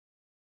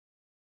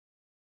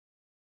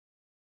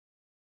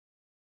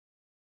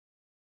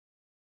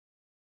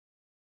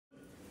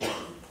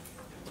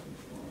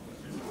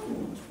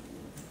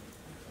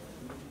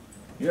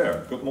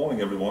Yeah, good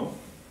morning everyone.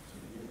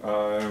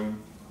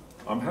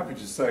 I'm happy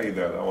to say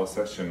that our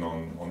session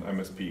on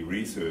MSP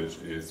research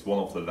is one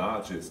of the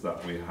largest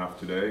that we have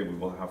today. We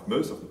will have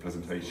most of the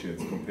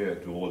presentations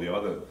compared to all the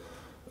other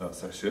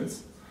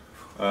sessions.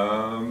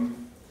 The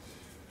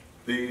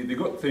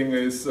good thing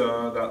is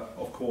that,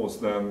 of course,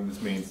 then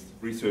this means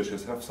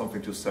researchers have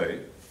something to say.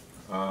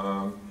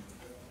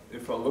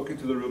 If I look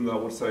into the room, I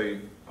would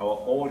say our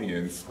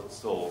audience could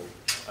still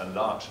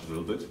enlarge a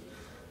little bit.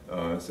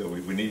 So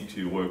we need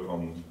to work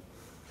on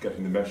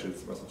getting the message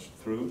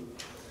through.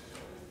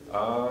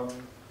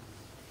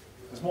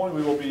 This morning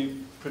we will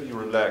be pretty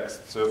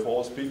relaxed. So for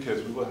all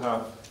speakers, we will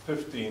have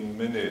 15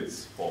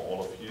 minutes for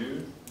all of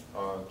you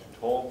to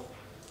talk.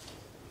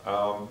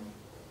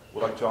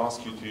 Would like to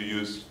ask you to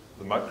use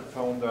the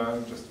microphone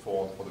then, just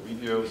for the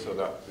video, so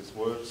that this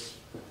works.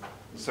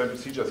 The same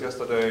procedure as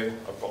yesterday.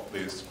 I've got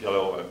these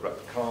yellow and red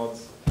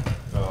cards.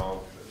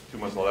 2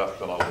 minutes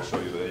left, and I will show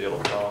you the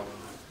yellow card.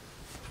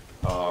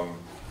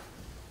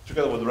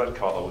 Together with the red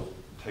card, I would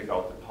take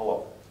out the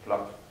power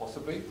plug,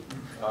 possibly.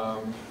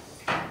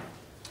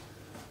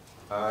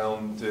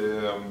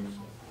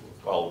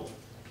 Well,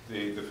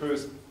 the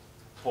first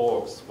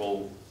talks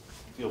will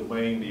deal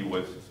mainly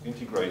with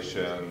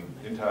integration,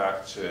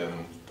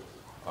 interaction,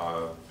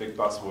 big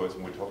buzzwords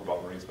when we talk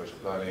about marine spatial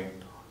planning.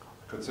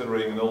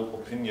 Considering an old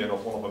opinion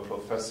of one of my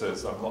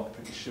professors, I'm not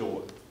pretty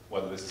sure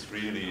whether this is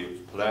really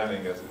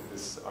planning as it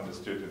is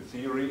understood in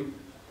theory,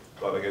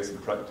 but I guess in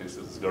practice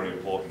this is very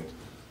important.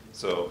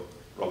 So,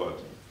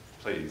 Robert,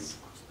 please.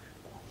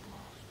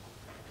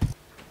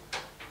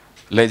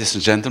 Ladies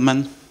and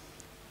gentlemen,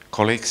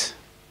 colleagues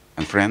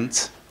and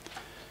friends,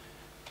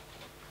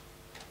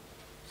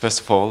 first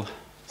of all,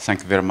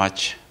 thank you very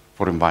much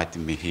for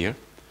inviting me here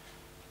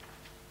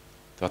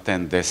to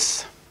attend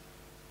this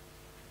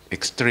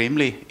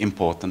extremely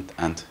important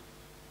and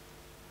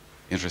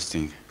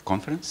interesting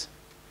conference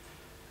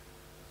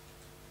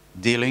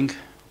dealing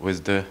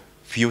with the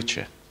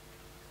future.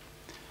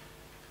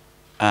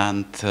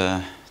 And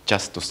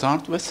just to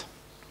start with,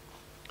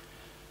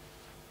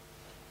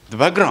 the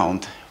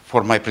background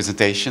for my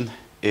presentation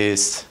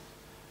is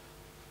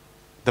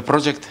the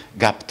project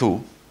GAP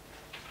 2,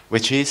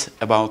 which is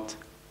about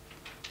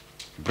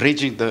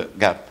bridging the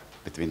gap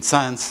between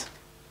science,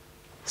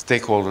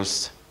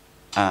 stakeholders,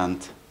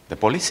 and the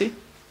policy.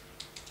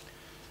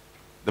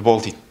 The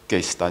Baltic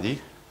case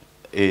study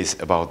is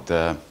about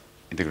the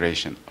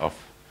integration of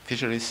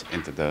fisheries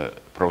into the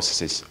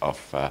processes of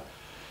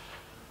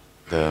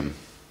the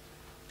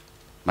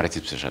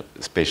Maritime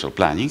Spatial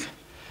Planning.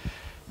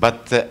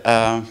 But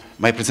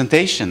my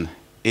presentation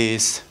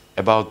is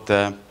about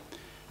a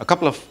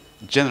couple of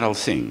general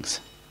things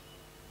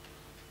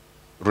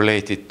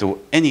related to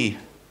any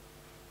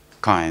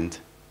kind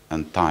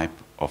and type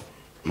of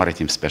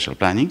maritime spatial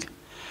planning,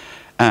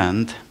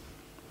 and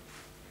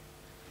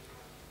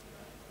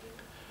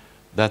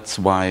that's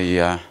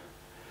why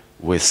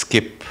we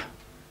skip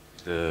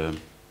the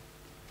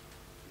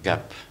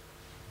GAP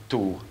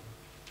 2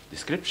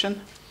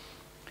 description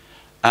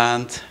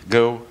and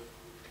go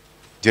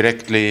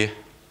directly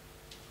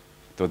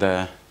to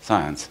the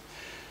science.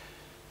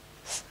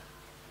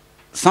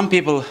 Some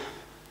people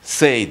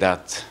say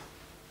that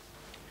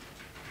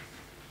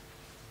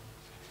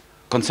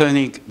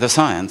concerning the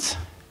science,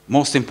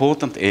 most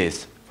important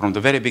is from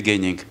the very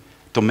beginning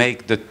to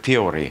make the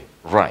theory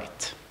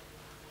right,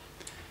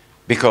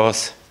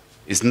 because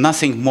it's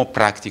nothing more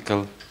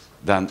practical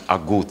than a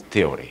good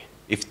theory.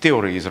 If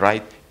theory is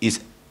right, it's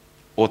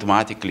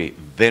automatically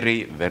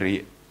very,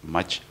 very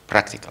much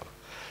practical.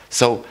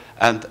 So,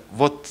 and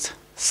what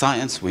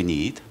science we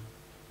need,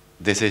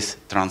 this is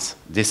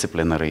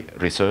transdisciplinary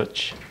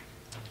research.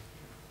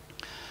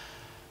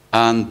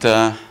 And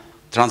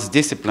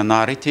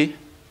transdisciplinarity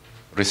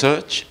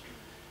research,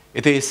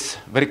 it is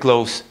very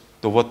close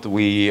to what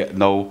we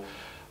know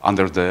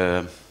under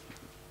the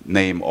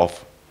name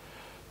of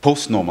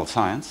post-normal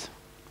science,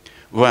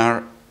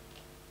 where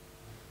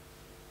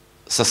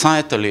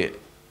societally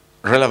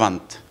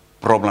relevant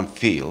problem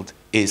field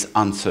is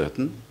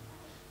uncertain.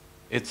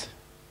 It's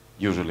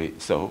usually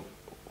so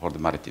for the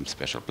maritime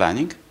spatial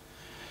planning.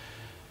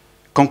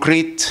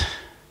 Concrete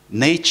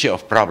nature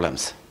of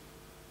problems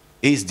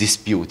is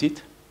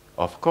disputed,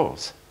 of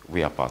course,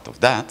 we are part of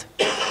that,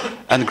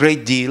 and a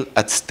great deal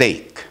at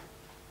stake.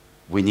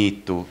 We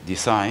need to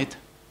decide,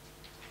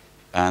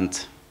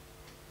 and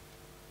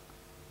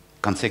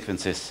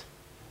consequences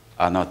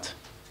are not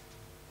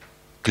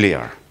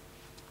clear.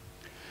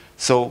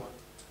 So,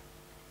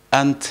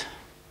 and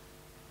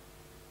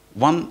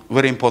one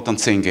very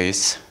important thing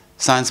is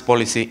science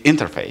policy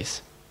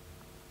interface,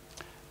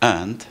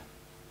 and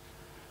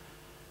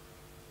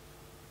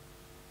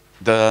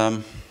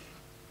the,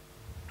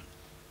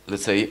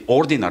 let's say,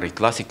 ordinary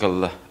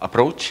classical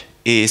approach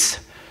is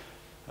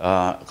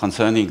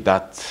concerning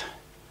that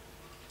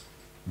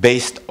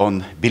based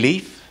on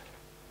belief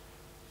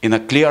in a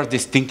clear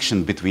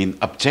distinction between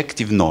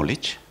objective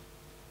knowledge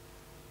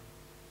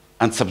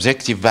and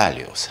subjective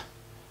values,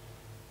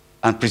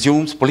 and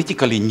presumes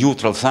politically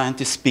neutral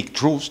scientists speak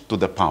truth to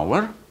the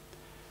power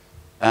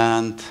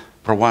and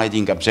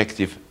providing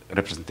objective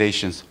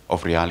representations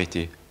of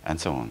reality and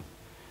so on.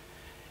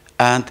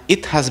 And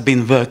it has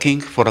been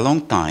working for a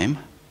long time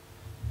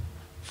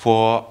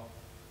for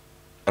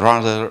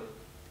rather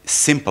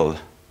simple,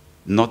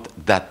 not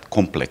that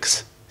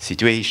complex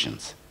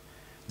situations.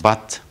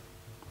 But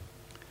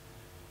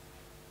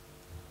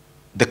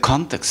the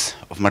context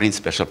of marine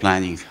spatial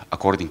planning,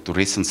 according to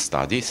recent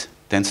studies,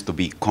 tends to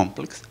be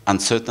complex,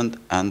 uncertain,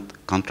 and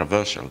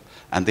controversial,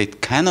 and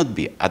it cannot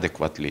be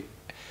adequately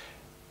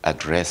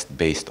addressed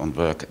based on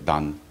work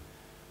done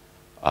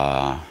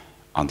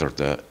under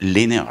the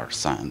linear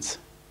science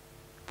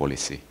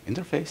policy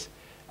interface.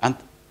 And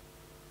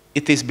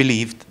it is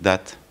believed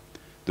that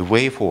the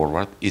way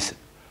forward is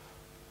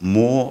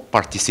more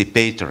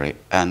participatory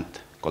and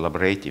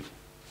collaborative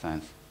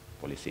science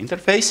policy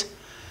interface.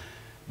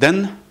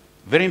 Then,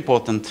 very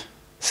important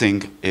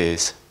thing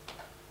is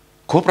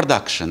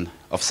co-production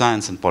of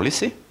science and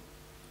policy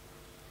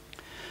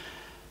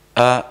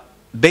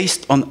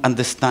based on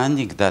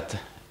understanding that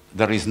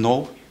there is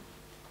no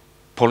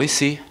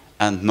policy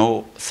and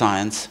no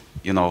science,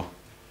 you know,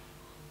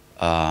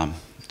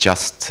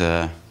 just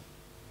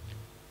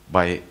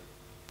by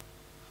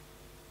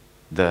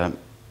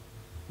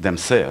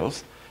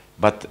themselves,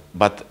 but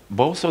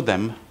both of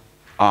them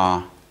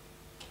are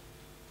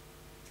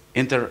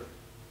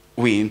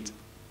intertwined,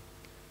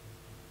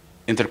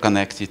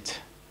 interconnected,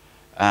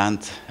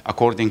 and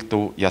according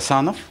to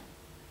Yasanov,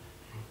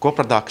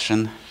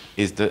 co-production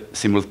is the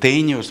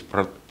simultaneous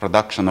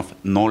production of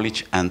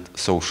knowledge and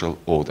social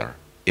order,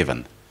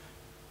 even,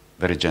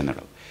 very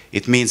general.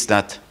 It means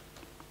that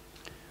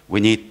we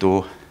need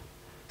to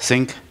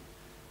think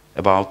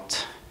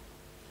about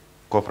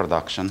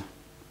co-production.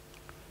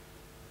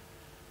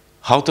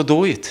 How to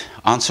do it?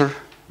 Answer,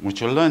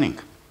 mutual learning.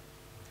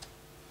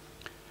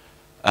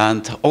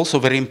 And also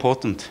very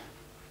important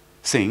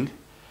thing,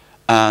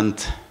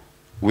 and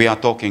we are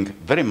talking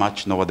very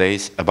much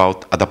nowadays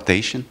about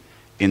adaptation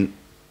in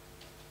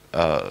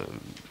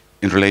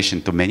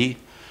relation to many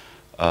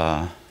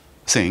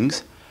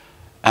things,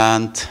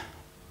 and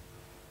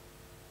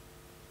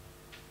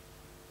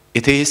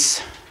it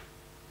is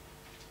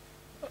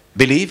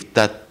believed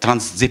that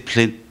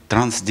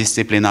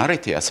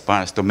transdisciplinarity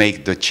aspires to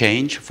make the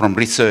change from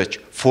research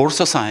for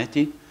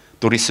society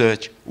to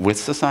research with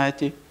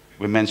society.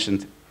 We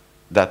mentioned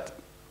that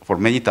for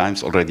many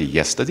times already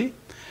yesterday,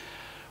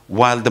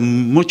 while the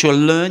mutual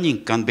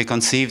learning can be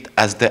conceived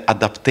as the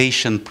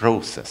adaptation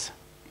process.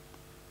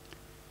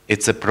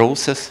 It's a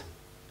process,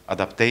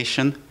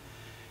 adaptation,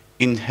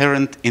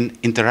 inherent in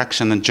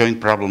interaction and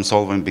joint problem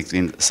solving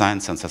between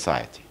science and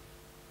society.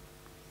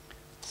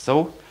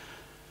 So,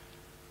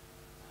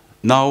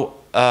 now,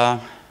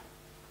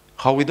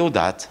 how we do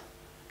that?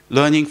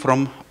 Learning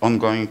from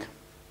ongoing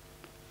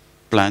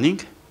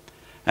planning.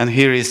 And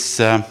here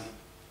is,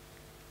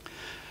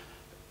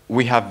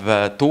 we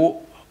have two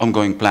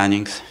ongoing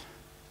plannings,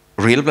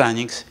 real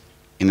plannings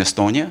in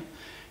Estonia.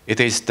 It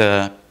is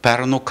the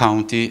Pärnu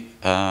County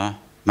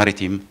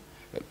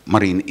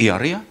marine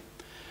area,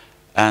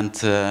 and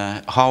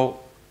how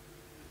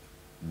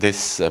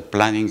this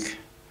planning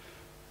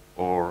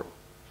or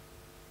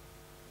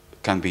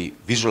can be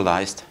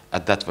visualized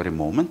at that very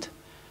moment.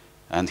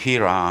 And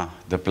here are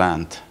the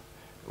planned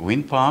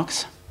wind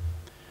parks.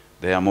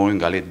 They are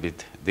moving a little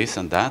bit this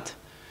and that.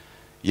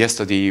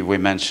 Yesterday we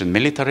mentioned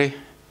military.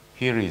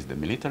 Here is the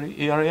military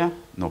area,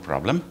 no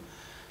problem.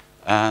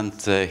 And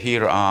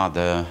here are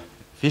the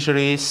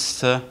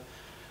fisheries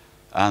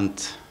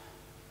and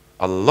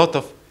a lot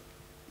of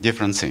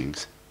different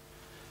things.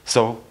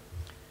 So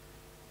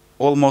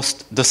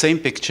almost the same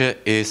picture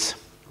is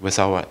with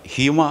our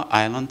Hiiumaa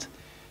Island,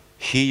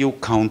 Hiiu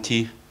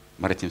County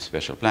Maritime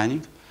Spatial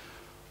Planning.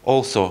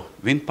 Also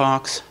wind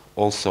parks,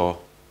 also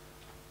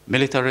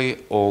military,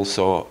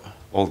 also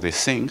all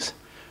these things,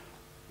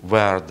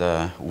 where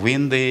the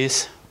wind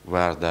is,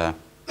 where the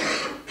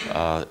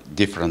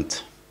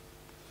different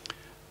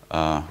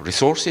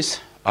resources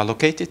are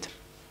located.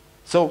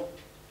 So,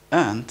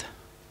 and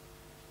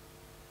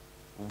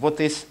what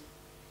is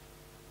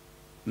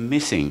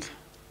missing?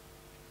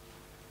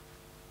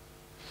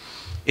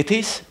 It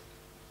is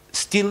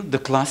still the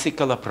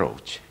classical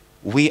approach.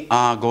 We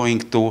are going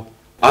to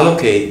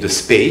allocate the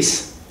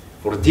space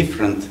for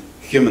different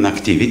human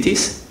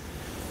activities,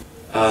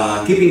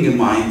 keeping in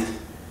mind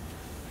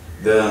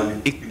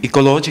the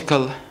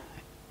ecological,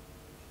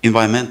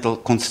 environmental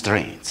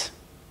constraints.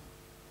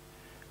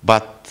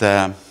 But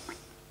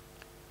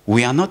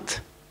we are not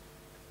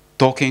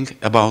talking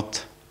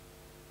about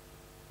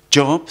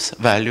jobs,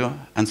 value,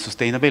 and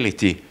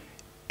sustainability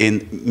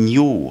in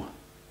new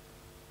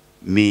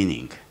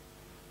meaning.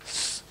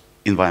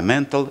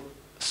 Environmental,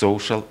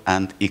 social,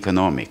 and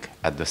economic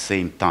at the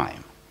same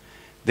time.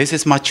 This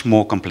is much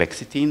more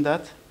complexity in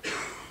that.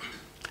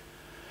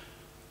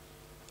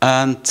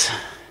 And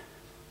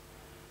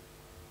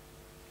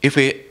if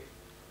we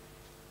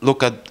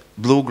look at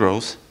blue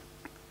growth,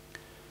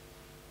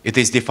 it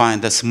is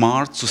defined as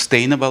smart,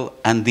 sustainable,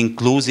 and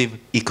inclusive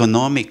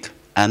economic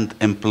and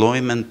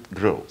employment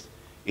growth.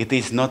 It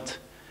is not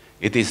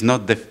It is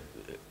not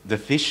the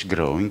fish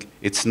growing,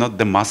 it's not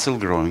the mussel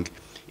growing,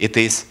 it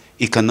is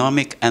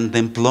economic and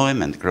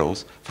employment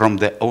growth from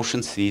the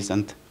ocean, seas,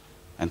 and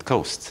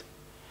coasts.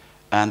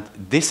 And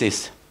this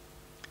is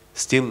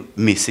still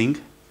missing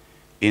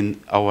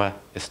in our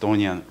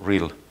Estonian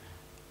real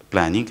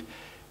planning,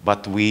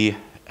 but we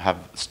have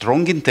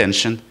strong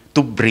intention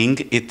to bring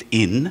it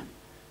in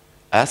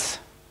as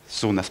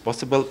soon as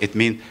possible. It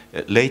means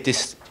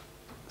latest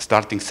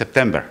starting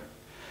September.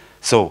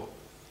 So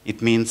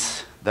it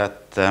means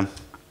that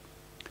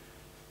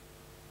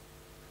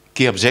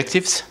key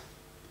objectives: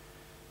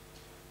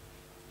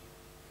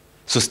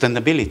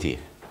 sustainability,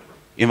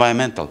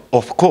 environmental,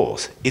 of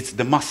course, it's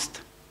the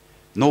must.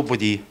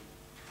 Nobody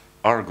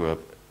argue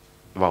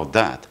about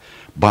that.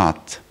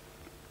 But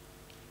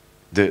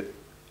the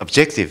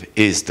objective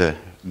is the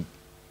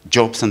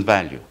jobs and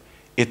value.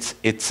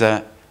 It's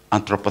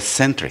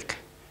anthropocentric.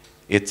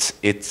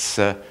 It's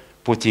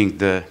putting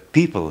the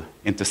people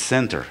in the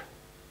center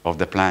of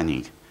the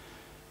planning,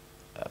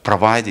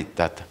 provided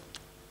that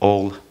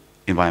all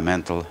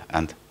environmental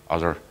and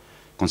other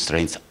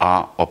constraints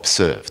are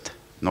observed.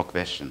 No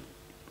question.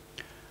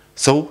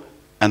 So,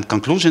 and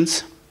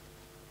conclusions.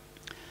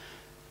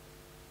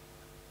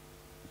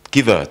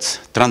 Keywords: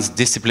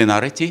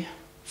 transdisciplinarity,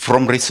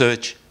 from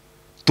research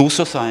to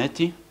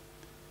society.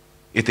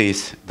 It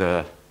is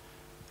the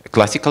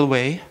classical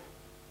way.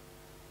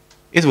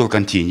 It will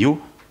continue,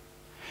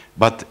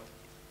 but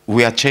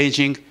we are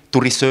changing to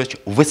research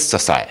with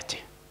society.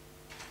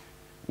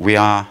 We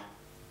are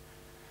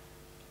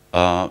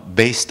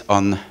based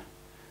on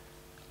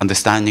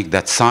understanding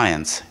that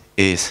science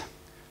is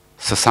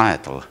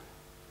societal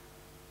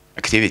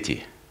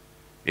activity.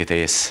 It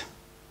is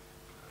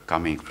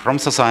coming from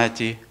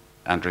society,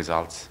 and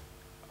results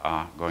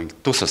are going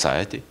to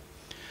society.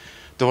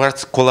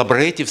 Towards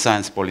collaborative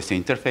science policy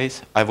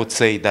interface, I would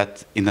say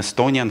that in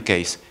Estonian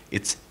case,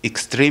 it's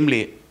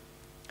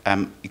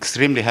I'm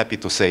extremely happy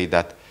to say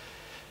that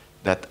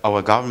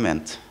our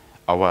government,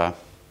 our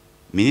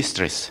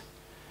ministries,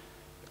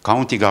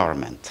 county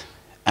government,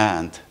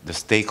 and the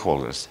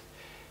stakeholders,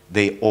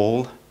 they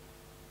all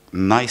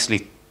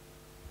nicely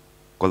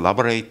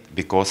collaborate,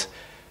 because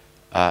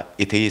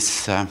it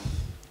is a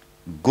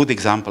good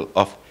example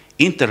of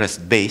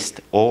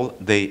interest-based, all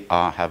they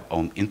have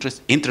own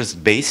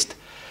interest-based,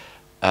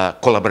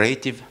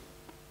 collaborative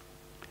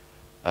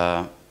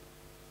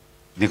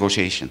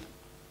negotiation.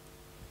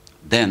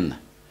 Then,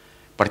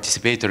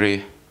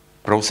 participatory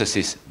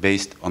processes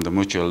based on the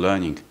mutual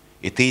learning.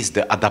 It is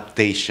the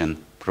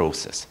adaptation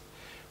process.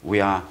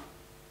 We are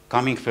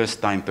coming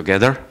first time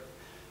together,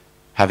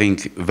 having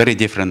very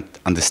different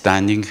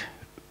understanding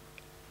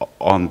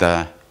on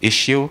the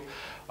issue,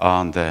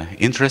 on the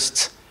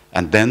interests,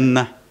 and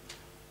then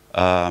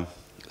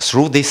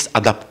through this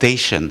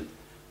adaptation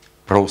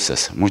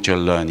process, mutual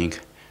learning,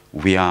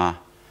 we are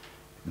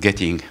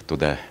getting to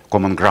the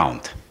common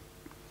ground.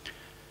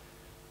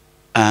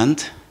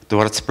 And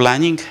towards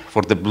planning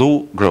for the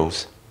blue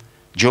growth,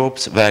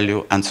 jobs,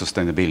 value, and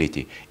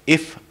sustainability.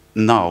 If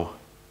now,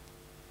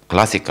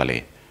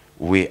 classically,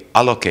 we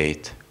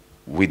allocate,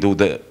 we do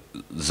the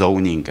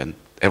zoning and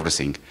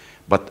everything,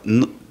 but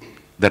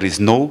there is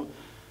no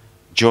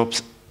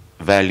jobs,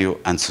 value,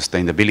 and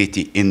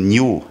sustainability in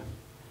new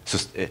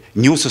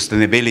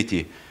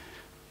sustainability,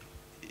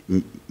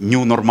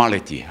 new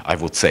normality, I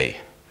would say,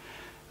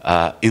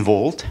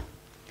 involved.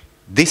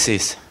 This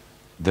is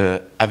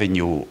the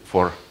avenue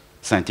for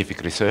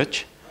scientific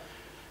research.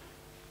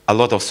 A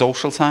lot of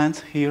social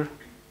science here,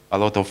 a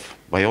lot of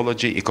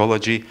biology,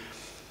 ecology.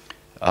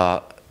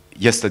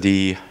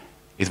 Yesterday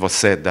it was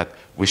said that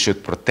we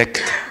should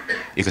protect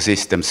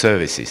ecosystem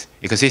services.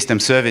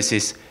 Ecosystem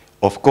services,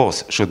 of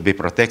course, should be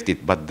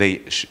protected, but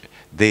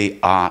they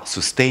are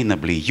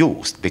sustainably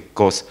used,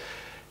 because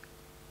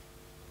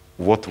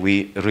what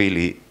we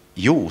really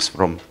use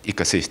from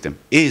ecosystem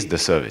is the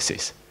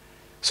services.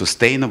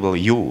 Sustainable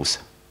use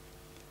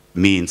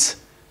means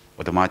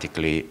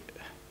automatically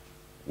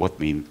what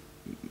we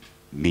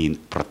mean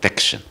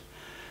protection.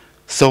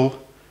 So,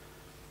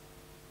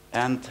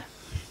 and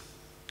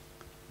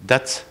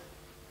that's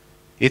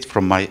it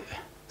from my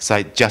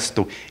side, just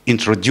to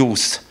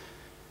introduce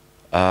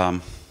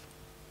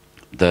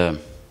the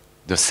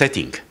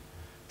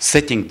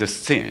setting the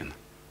scene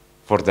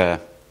for the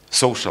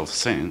social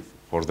scene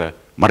for the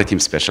maritime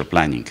spatial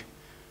planning,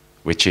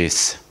 which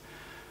is,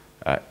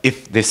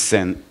 if this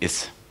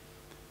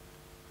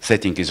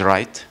setting is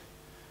right,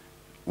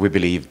 we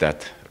believe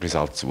that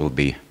results will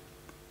be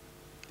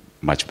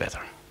much better.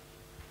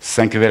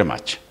 Thank you very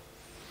much.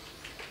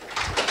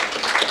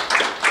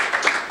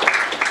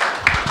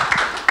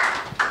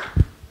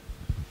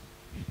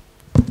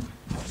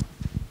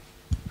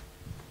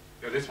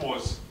 Yeah, this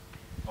was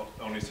not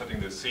only setting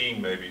the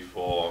scene maybe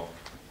for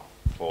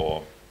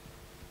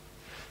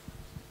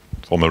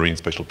marine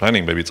spatial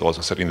planning, maybe it's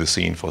also setting the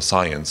scene for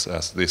science,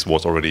 as this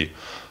was already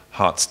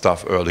hard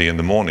stuff early in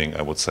the morning,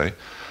 I would say,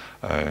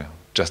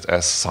 just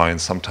as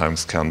science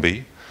sometimes can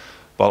be.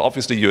 But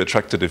obviously you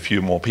attracted a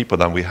few more people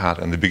than we had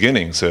in the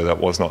beginning, so that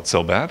was not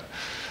so bad.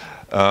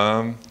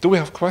 Do we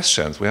have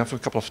questions? We have a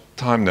couple of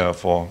time now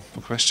for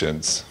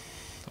questions.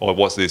 Or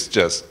was this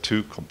just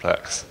too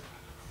complex?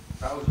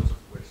 Thousands of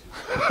questions.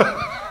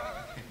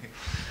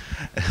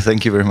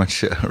 Thank you very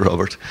much,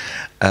 Robert.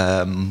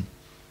 I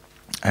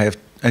have,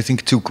 I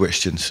think, two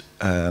questions.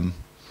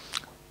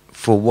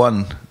 For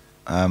one,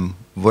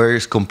 where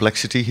is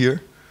complexity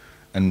here?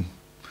 And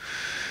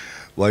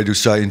why do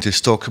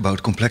scientists talk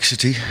about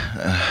complexity?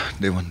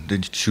 They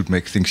should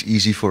make things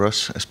easy for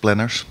us as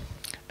planners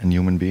and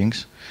human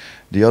beings.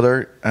 The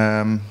other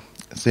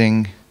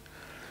thing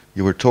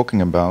you were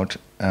talking about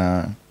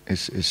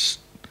is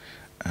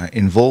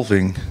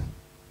involving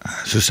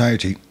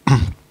society.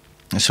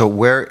 So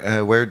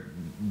where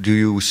do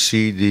you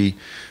see the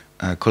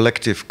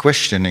collective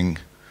questioning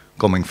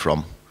coming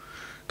from?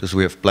 Because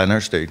we have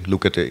planners, they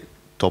look at a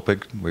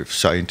topic. We have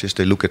scientists,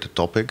 they look at the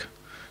topic.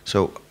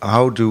 So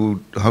how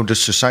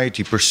does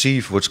society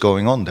perceive what's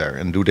going on there?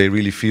 And do they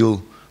really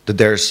feel that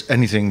there's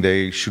anything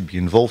they should be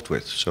involved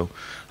with? So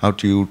how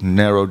do you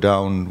narrow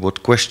down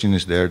what question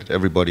is there that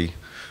everybody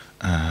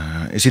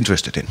is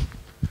interested in?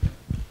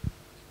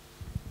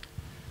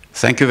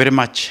 Thank you very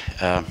much.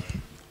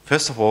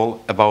 First of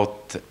all,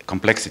 about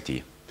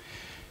complexity.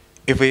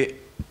 If we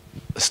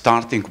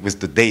starting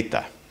with the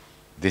data,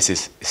 this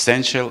is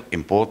essential,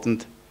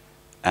 important,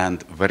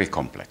 and very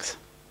complex.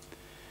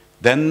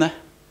 Then,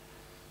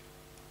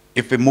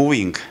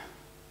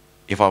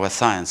 if our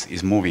science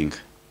is moving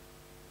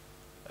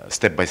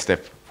step by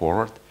step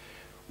forward,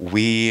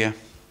 we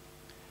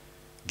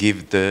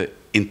give the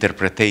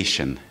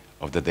interpretation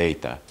of the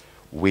data.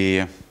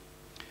 We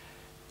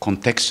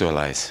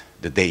contextualize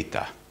the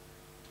data.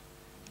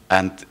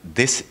 And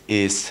this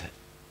is,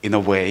 in a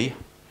way,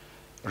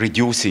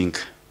 reducing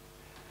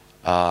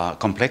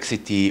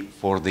complexity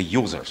for the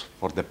users,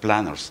 for the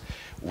planners.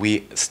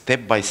 We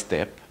step by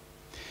step,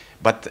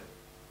 but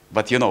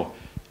you know,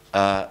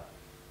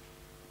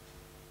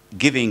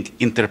 giving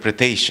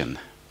interpretation,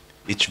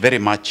 it's very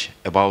much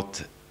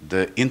about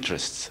the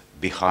interests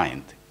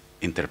behind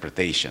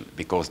interpretation,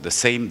 because the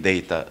same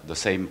data, the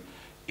same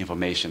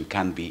information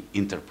can be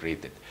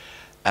interpreted.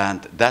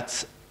 And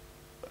that's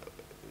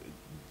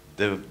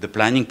the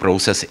planning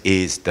process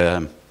is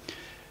the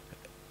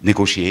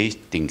negotiation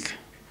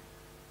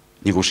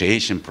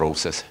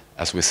process,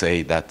 as we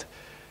say that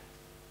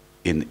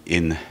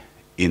in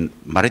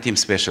maritime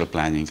spatial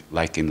planning,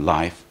 like in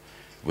life,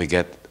 we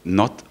get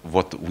not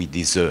what we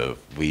deserve,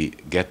 we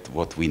get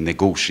what we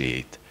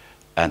negotiate.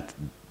 And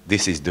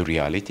this is the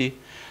reality.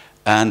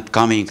 And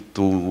coming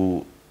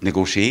to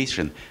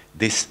negotiation,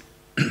 this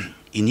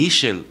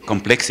initial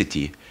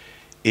complexity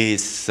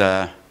is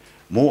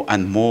more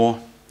and more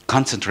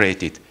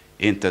concentrated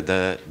into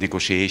the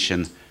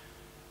negotiation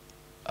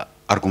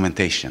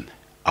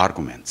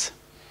arguments.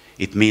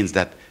 It means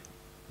that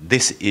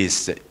this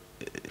is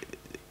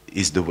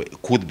the way,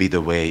 could be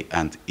the way,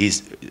 and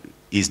is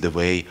the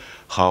way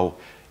how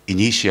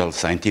initial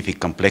scientific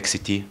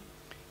complexity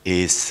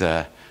is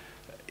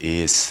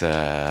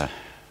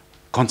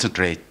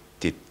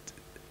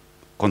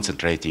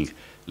concentrating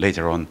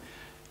later on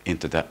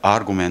into the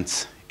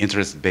arguments,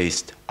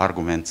 interest-based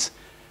arguments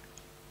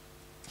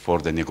for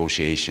the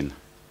negotiation.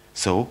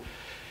 So,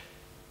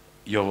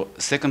 your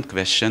second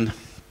question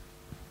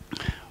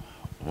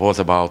was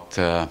about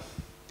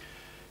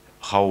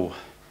how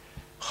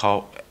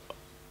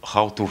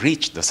to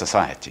reach the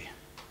society.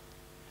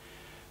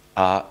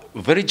 A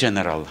very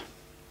general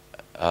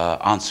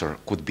answer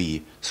could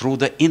be through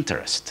the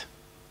interest.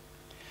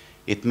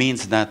 It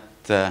means that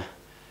the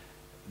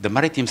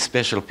maritime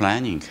spatial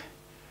planning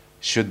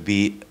should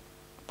be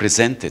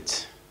presented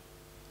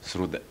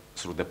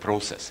through the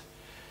process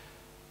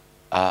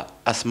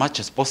as much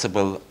as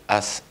possible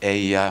as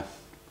a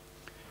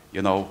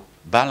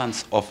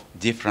balance of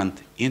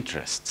different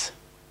interests.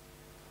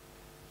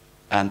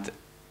 And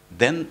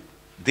then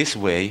this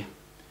way,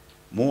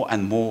 more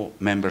and more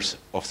members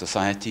of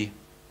society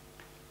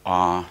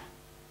are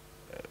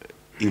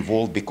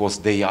involved because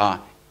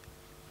their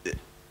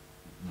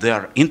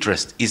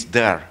interest is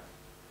their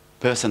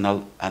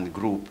personal and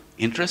group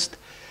interest.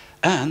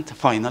 And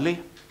finally,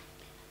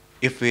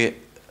 if we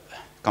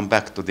come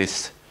back to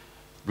this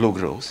blue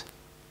growth,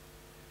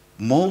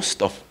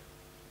 most of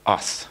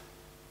us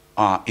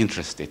are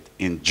interested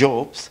in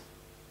jobs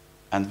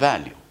and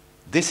value.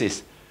 This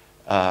is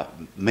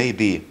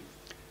maybe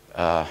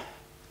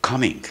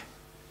coming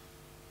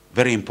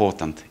very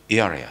important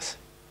areas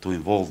to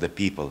involve the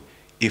people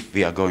if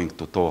we are going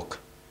to talk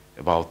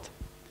about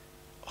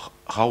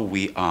how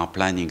we are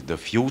planning the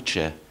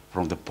future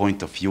from the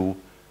point of view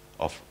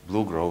of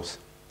blue growth,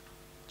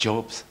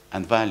 jobs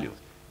and value.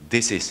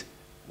 This is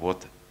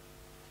what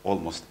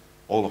almost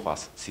all of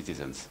us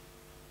citizens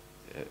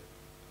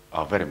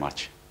are very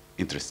much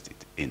interested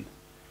in.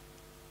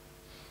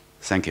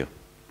 Thank you.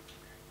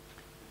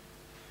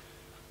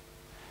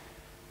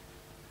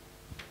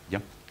 Yeah.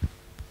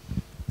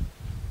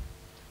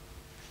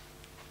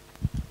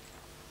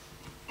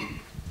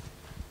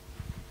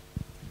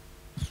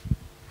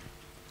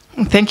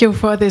 Thank you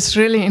for this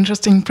really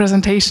interesting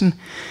presentation.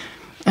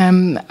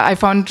 I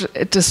found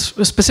it is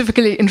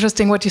specifically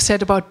interesting what you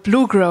said about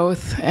blue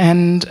growth,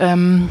 and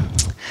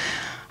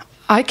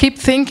I keep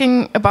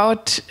thinking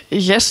about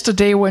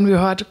yesterday when we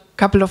heard a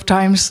couple of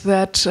times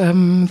that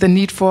the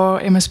need for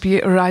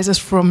MSP arises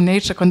from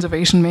nature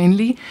conservation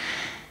mainly,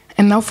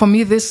 and now for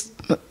me this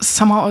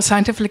somehow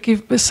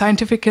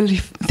scientifically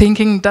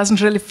thinking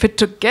doesn't really fit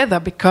together,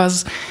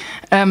 because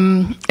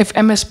if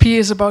MSP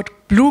is about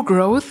blue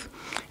growth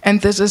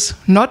and this is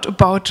not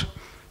about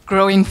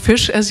growing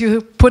fish, as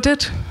you put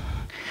it,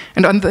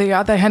 and on the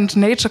other hand,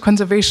 nature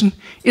conservation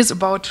is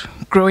about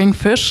growing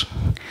fish.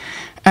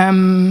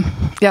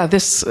 Yeah,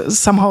 this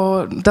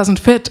somehow doesn't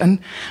fit. And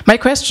my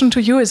question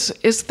to you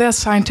is there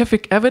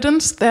scientific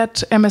evidence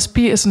that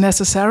MSP is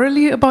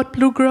necessarily about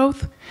blue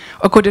growth?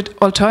 Or could it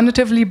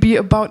alternatively be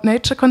about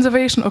nature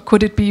conservation, or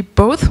could it be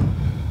both?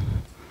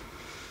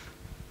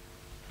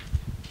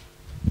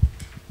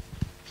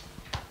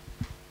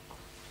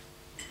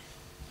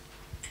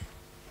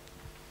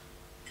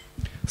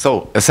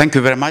 So thank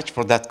you very much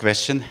for that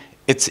question.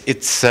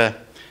 It's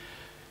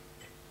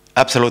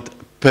absolute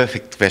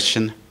perfect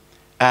question,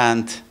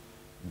 and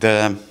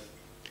the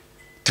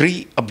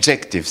three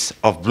objectives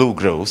of blue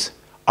growth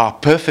are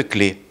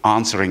perfectly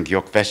answering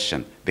your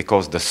question,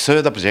 because the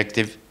third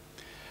objective,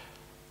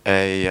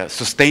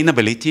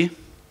 sustainability,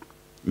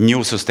 new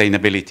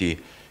sustainability,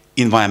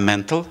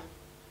 environmental,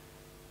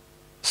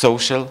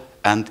 social,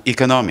 and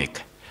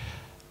economic,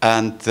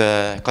 and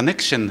the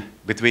connection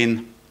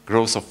between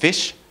growth of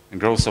fish and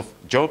growth of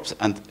jobs,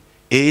 and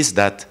is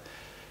that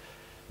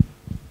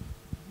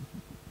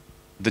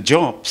the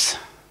jobs,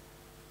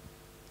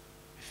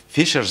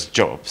 fishers'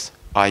 jobs,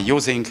 are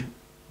using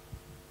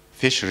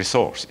fish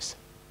resources,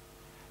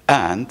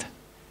 and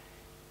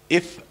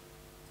if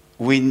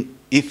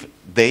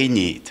they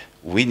need,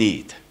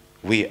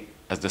 we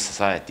as the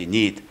society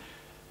need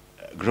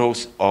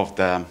growth of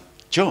the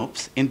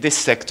jobs in this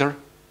sector,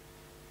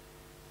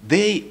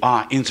 they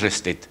are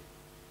interested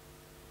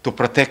to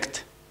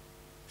protect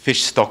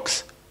fish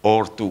stocks,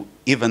 or to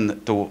even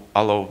to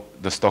allow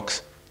the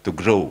stocks to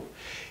grow.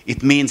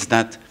 It means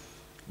that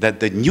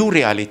the new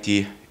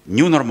reality,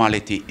 new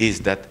normality is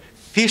that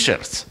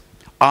fishers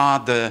are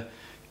the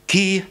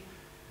key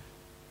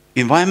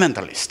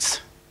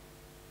environmentalists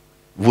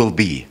will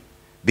be,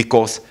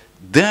 because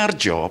their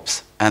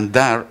jobs and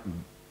their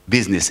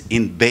business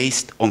is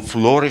based on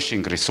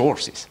flourishing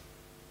resources,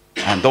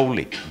 and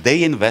only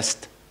they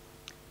invest,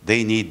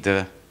 they need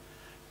the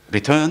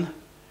return,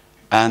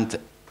 and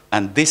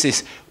this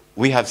is,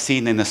 we have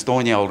seen in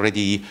Estonia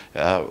already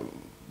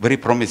very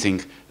promising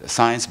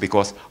signs,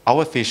 because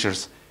our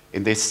fishers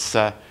in this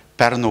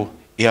Pärnu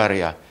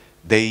area,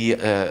 they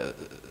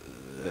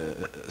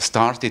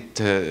started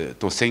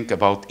to think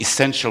about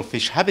essential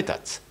fish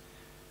habitats.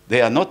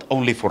 They are not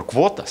only for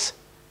quotas,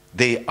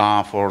 they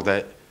are for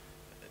the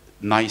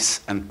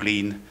nice and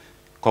clean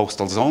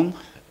coastal zone,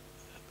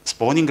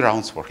 spawning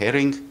grounds for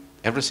herring,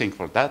 everything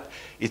for that.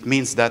 It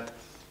means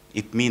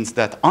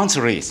that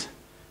answer is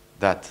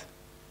that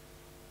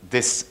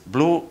this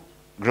blue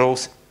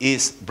growth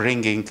is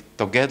bringing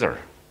together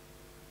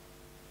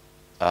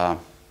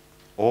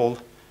all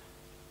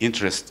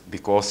interest,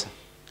 because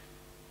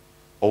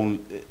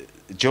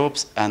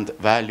jobs and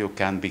value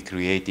can be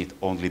created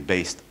only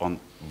based on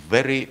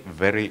very,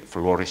 very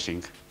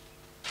flourishing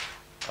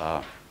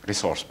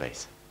resource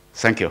base.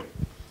 Thank you.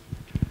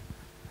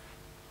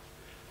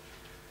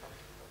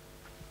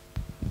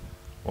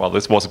 Well,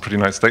 this was a pretty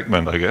nice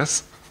statement, I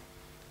guess.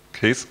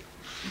 Kees?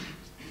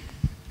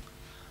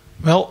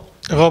 Well,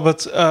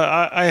 Robert,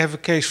 I have a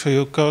case for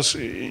you, because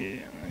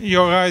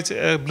you're right,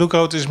 blue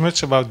growth is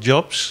much about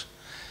jobs,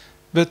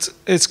 but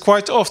it's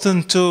quite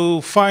often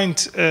to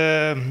find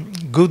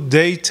good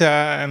data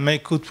and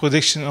make good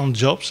prediction on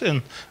jobs,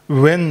 and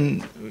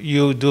when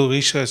you do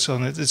research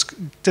on it, it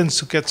tends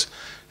to get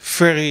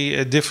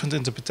very different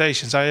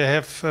interpretations. I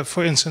have,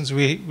 for instance,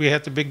 we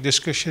had a big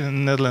discussion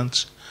in the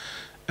Netherlands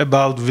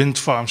about wind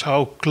farms.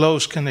 How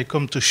close can they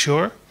come to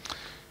shore?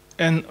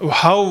 And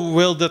how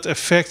will that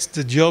affect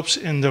the jobs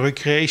in the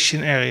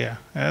recreation area?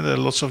 There are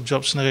lots of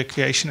jobs in the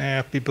recreation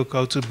area. People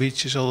go to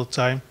beaches all the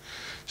time.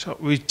 So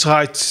we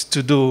tried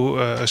to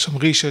do some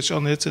research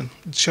on it, and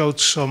it showed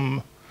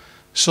some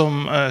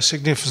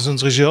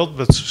significant result.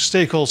 But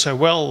stakeholders say,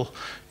 well,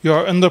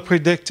 you're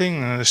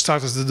under-predicting. They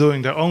started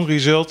doing their own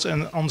results.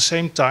 And on the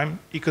same time,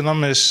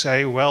 economists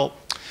say, well,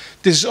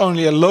 this is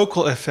only a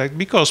local effect,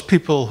 because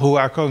people who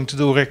are going to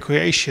do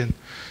recreation,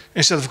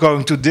 instead of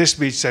going to this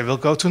beach, they will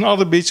go to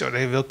another beach, or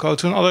they will go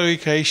to another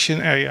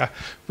recreation area,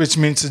 which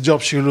means the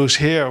jobs you lose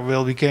here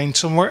will be gained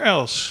somewhere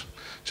else.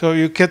 So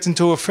you get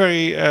into a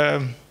very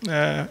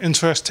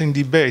interesting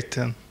debate.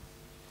 And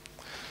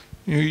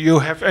you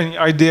have any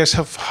ideas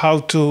of how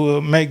to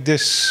make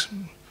this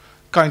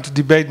kind of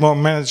debate more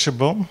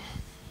manageable?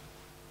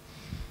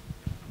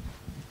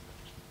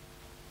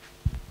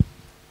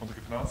 Want to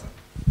give an answer?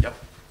 Yep.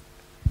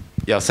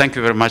 Yeah, thank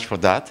you very much for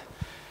that.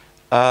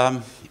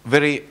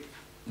 Very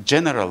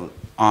general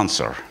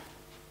answer,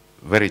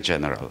 very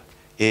general,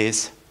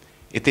 is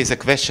it is a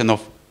question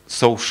of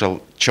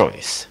social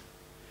choice.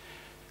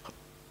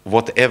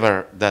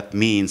 whatever that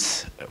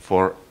means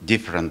for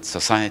different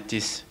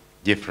societies,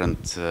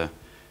 different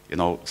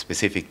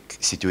specific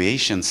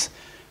situations.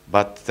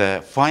 But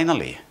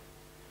finally,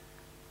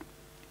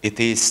 it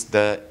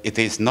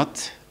is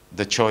not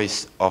the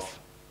choice of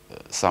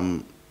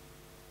some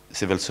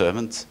civil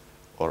servants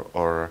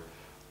or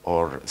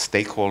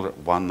stakeholder,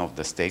 one of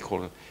the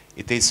stakeholders.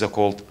 It is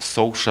so-called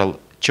social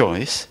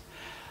choice,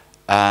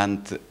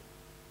 and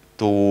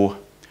to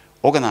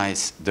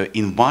organize the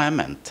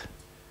environment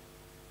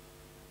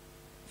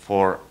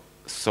for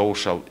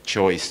social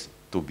choice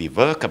to be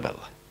workable.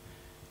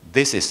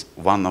 This is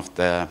one of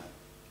the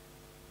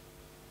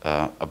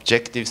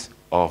objectives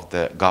of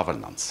the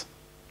governance.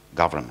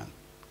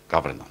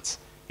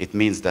 It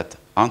means that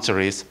answer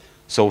is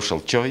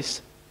social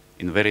choice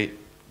in very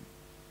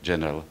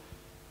general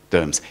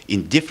terms.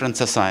 In different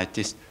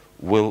societies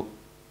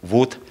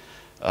would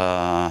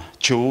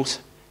choose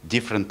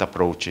different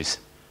approaches,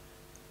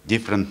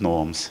 different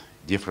norms,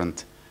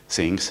 different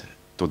things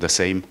to the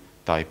same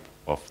type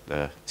of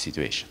the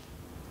situation.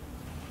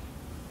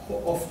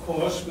 Of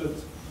course, but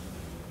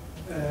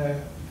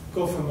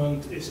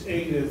government is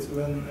aided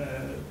when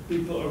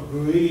people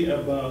agree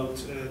about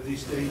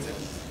these data.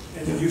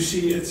 And you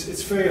see,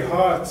 it's very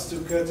hard to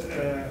get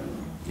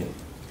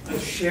a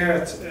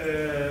shared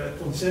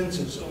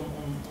consensus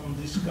on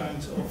these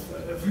kinds of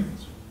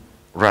efforts.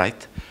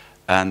 Right,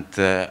 and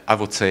I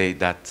would say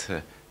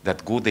that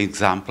that good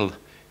example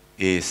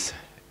is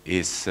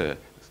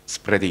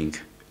spreading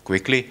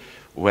quickly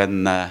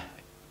when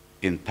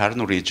in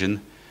Pärnu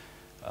region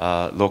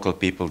local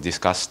people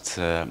discussed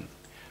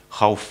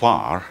how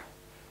far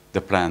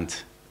the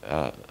planned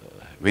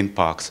wind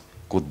parks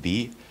could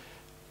be.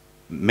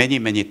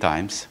 Many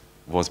times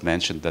was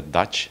mentioned the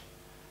Dutch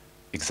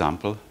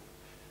example.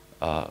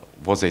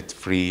 Was it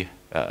free,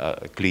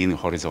 clean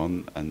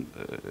horizon and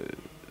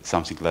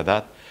something like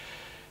that?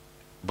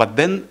 But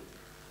then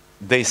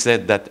they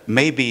said that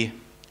maybe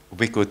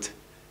we could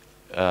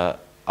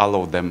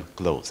allow them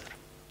closer.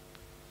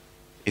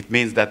 It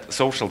means that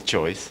social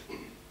choice,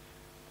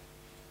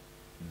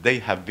 they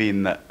have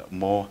been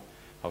more,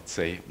 I would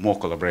say, more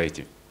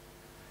collaborative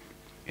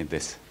in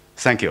this.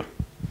 Thank you.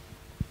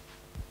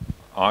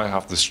 I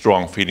have the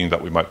strong feeling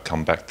that we might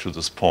come back to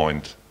this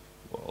point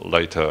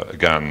later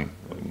again,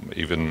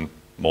 even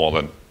more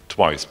than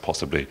twice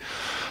possibly.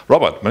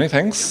 Robert, many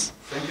thanks.